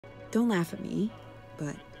Don't laugh at me,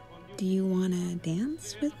 but do you want to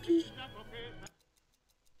dance with me?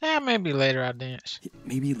 Yeah, maybe later I'll dance.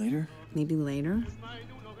 Maybe later? Maybe later?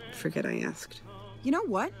 Forget I asked. You know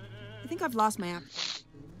what? I think I've lost my app.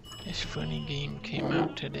 This funny game came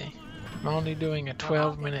out today. I'm only doing a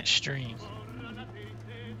 12-minute stream.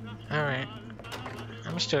 Alright.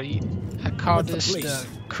 I'm still eating. I call this the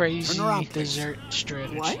crazy dessert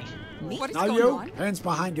strategy. What? Me? What is Now going you, on? hands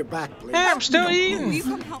behind your back, please. Hey, I'm still Will you eating.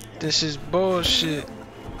 come help? This is bullshit.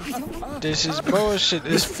 I don't know. This is bullshit.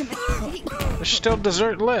 This is a mistake. There's still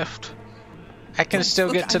dessert left. I can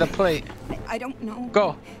still get to the plate. I don't know.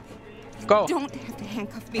 Go. Go. Don't have to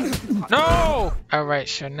handcuff me. No! Alright,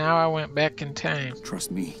 so now I went back in time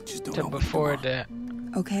Trust me, just don't to open before the door. that.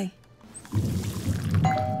 Okay.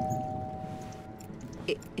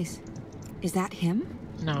 Is that him?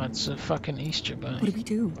 No, it's a fucking Easter What bunny. do we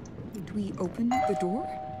do? Do we open the door?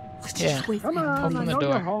 Let's just Yeah. wait for Come him to on, Open I the know door.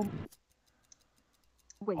 you're home.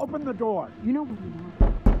 Wait. Open the door. You know what you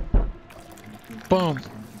want. Boom.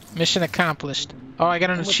 Mission accomplished. Oh, I got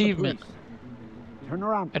an With the achievement. police. Turn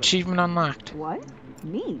around. please. Achievement unlocked. What?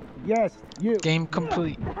 Me? Yes, you. Game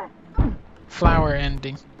complete. Flower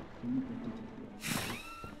ending.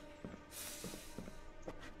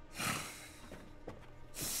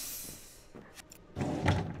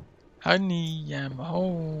 Honey, I'm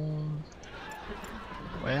home.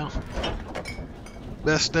 Well,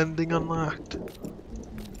 best ending unlocked.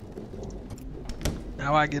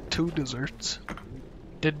 Now I get 2 desserts.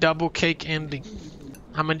 The double cake ending.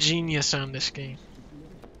 I'm a genius on this game.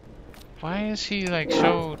 Why is he like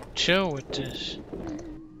so chill with this?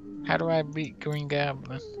 How do I beat Green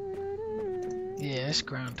Goblin? Yeah, it's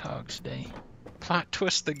Groundhog's Day. Plot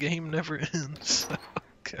twist, the game never ends.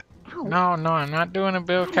 Okay. No, I'm not doing a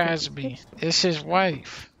Bill Cosby. It's his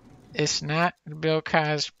wife. It's not Bill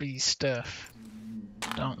Cosby stuff.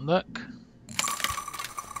 Don't look.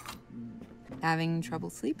 Having trouble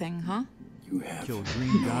sleeping, huh? You have Kill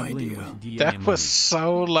Green no Goblin idea. with DNA That was money.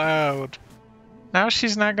 so loud. Now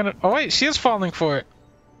she's not gonna. Oh wait, she is falling for it.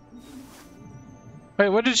 Wait,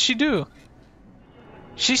 what did she do?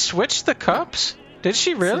 She switched the cups? Did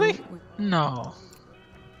she really? No.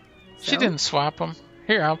 She So? didn't swap them.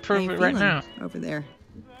 Here, I'll How prove you it right feeling now. over there.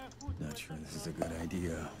 Not sure this is a good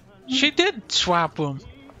idea. She did swap them.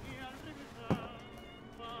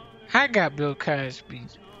 I got Bill Cosby.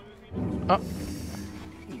 Oh.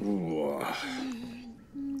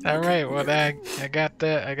 Alright, well I got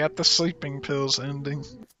that. I got the sleeping pills ending.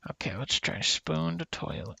 Okay, let's try spoon to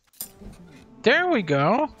toilet. There we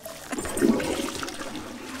go.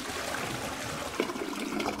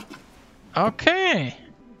 Okay.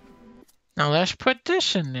 Now let's put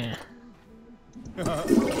this in there.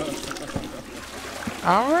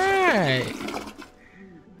 Alright.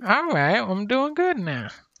 Alright, I'm doing good now.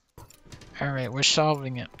 Alright, we're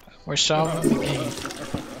solving it. We're solving the game.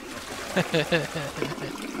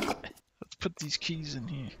 Let's put these keys in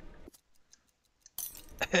here.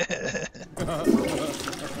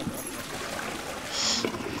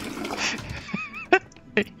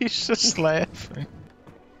 He's just laughing.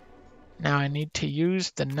 Now I need to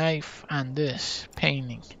use the knife on this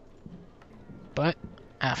painting. But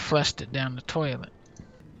I flushed it down the toilet.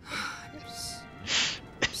 I'm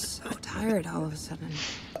so tired all of a sudden.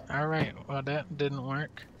 Alright, well that didn't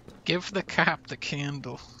work. Give the cop the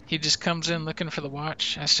candle. He just comes in looking for the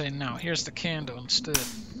watch. I say, no, here's the candle instead.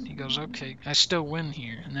 He goes, okay, I still win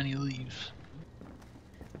here. And then he leaves.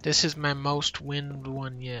 This is my most winned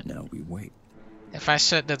one yet. Now we wait. If I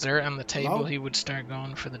set dessert on the table, Hello? he would start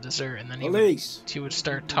going for the dessert. And then Police. he would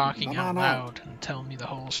start talking Come out on loud and tell me the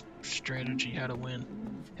whole strategy how to win.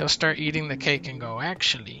 He'll start eating the cake and go,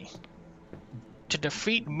 actually, to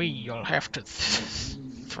defeat me, you'll have to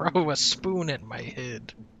throw a spoon at my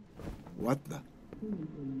head. What the?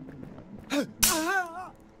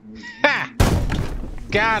 Ha!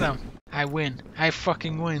 Got him! I win. I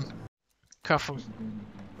fucking win. Cuff him.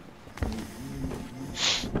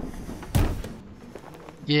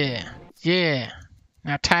 Yeah. Yeah.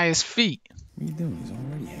 Now tie his feet. What are you doing? He's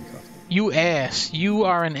already handcuffed. You ass. You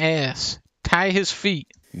are an ass. Tie his feet.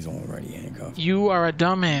 He's already handcuffed. You are a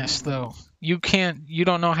dumbass, though. You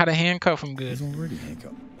don't know how to handcuff him good. He's already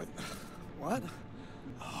handcuffed. What?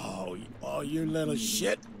 Oh, you little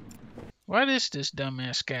shit. What is this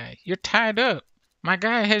dumbass guy? You're tied up. My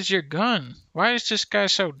guy has your gun. Why is this guy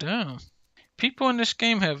so dumb? People in this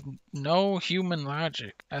game have no human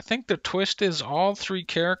logic. I think the twist is all 3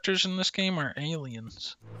 characters in this game are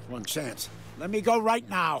aliens. One chance. Let me go right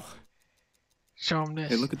now. Show him this.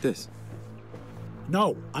 Hey, look at this.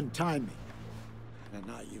 No, untie me. And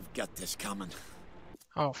now you've got this coming.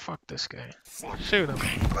 Oh, fuck this guy. Shoot him.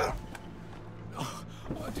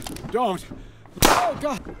 Don't. Oh,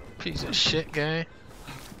 God. Piece of shit guy.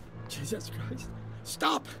 Jesus Christ.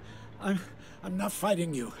 Stop. I'm not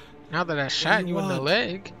fighting you. Now that I shot you in the want?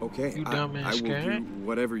 leg, Okay, you I dumbass will guy. do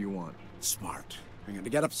whatever you want. Smart. I'm gonna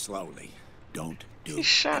get up slowly. Don't do He's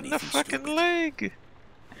shot in the anything fucking stupid. leg.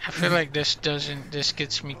 I feel like this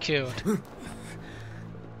gets me killed. You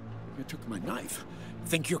took my knife.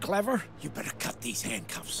 Think you're clever? You better cut these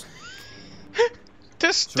handcuffs.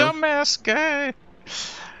 This dumbass guy.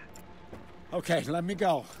 Okay, let me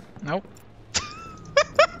go. Nope.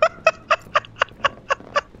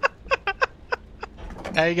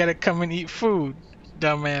 Now you gotta come and eat food,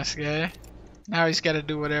 dumbass guy. Now he's gotta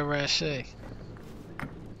do whatever I say.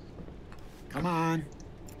 Come on.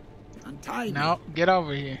 Untie me. No, get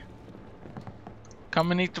over here.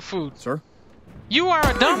 Come and eat the food. Sir? You are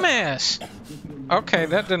a dumbass! Okay,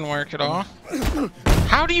 that didn't work at all.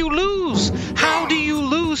 How do you lose? How do you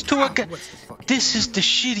lose to a guy? This is the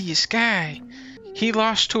shittiest guy. He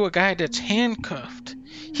lost to a guy that's handcuffed.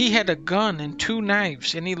 He had a gun and 2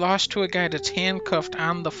 knives, and he lost to a guy that's handcuffed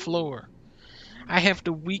on the floor. I have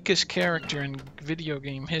the weakest character in video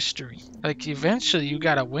game history. Like, eventually you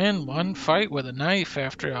gotta win one fight with a knife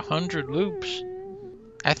after 100 loops.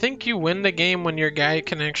 I think you win the game when your guy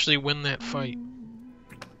can actually win that fight.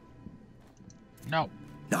 No.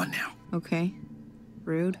 Not now. Okay.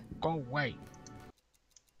 Rude. Go away.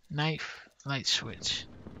 Knife. Light switch.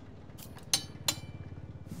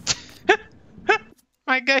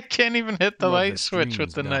 My guy can't even hit the light switch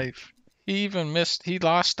with the knife. He even missed. He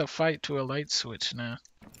lost a fight to a light switch now.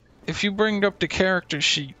 If you bring up the character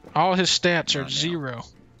sheet, all his stats are 0.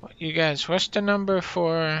 You guys, what's the number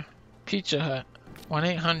for Pizza Hut?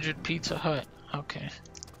 1-800 Pizza Hut. Okay.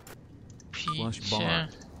 Pizza.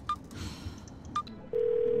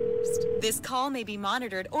 This call may be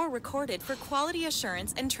monitored or recorded for quality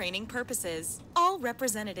assurance and training purposes. All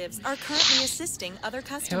representatives are currently assisting other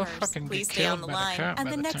customers. fucking get Please stay on killed the by the line, cop and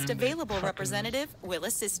by the the next time they available fucking- representative will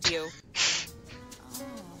assist you.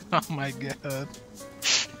 Oh my god.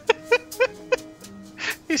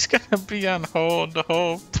 He's gonna be on hold the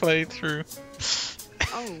whole playthrough.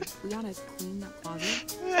 Oh, we gotta clean that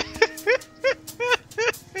closet.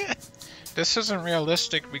 This isn't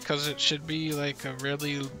realistic because it should be like a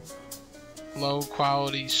really low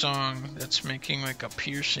quality song that's making like a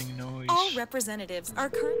piercing noise. All representatives are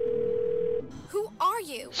currently... Who are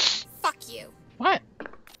you? Fuck you. What?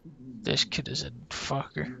 This kid is a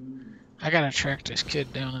fucker. I gotta track this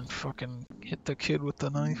kid down and fucking hit the kid with the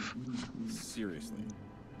knife. Seriously.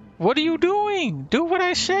 What are you doing? Do what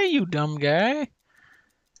I say, you dumb guy.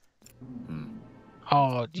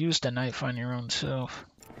 Oh, use the knife on your own self.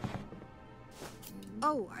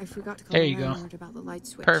 Oh, I forgot to call There the you go. landlord about the light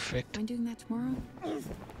switch. Perfect. Am I doing that tomorrow?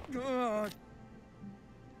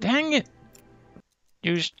 Dang it.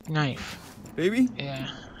 Use knife. Baby? Yeah,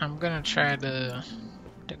 I'm gonna try the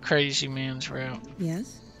crazy man's route.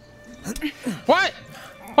 Yes. What?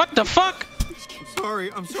 What the fuck?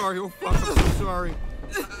 I'm sorry. Oh, fuck. I'm so sorry.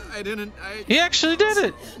 I didn't. He actually did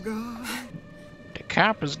it. God. The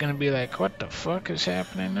cop is gonna be like, what the fuck is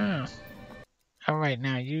happening now? Alright,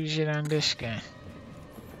 now use it on this guy.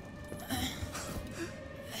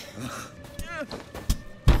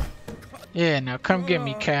 Yeah, now come get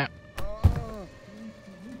me, Cap.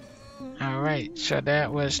 Alright, so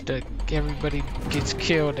that was the everybody gets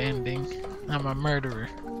killed ending. I'm a murderer.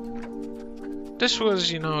 This was,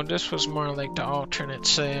 this was more like the alternate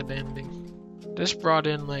sad ending. This brought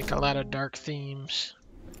in like a lot of dark themes.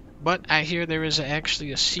 But I hear there is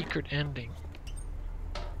actually a secret ending.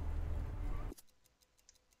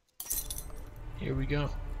 Here we go.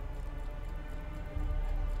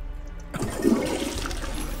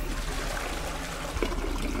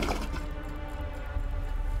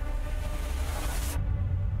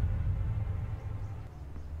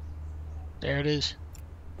 There it is.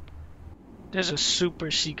 There's a super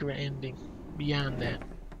secret ending beyond that.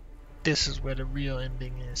 This is where the real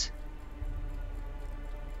ending is.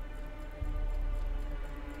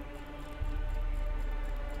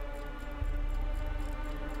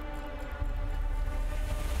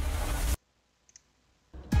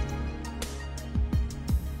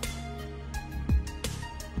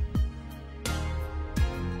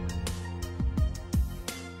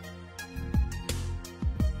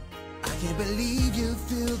 I can't believe you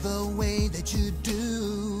feel the way that you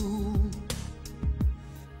do.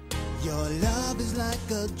 Your love is like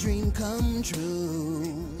a dream come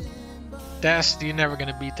true. You're never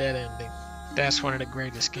gonna beat that ending. That's one of the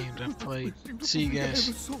greatest games I've played. See you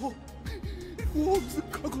guys. warms the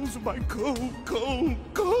cockles of my cold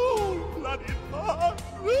blooded heart.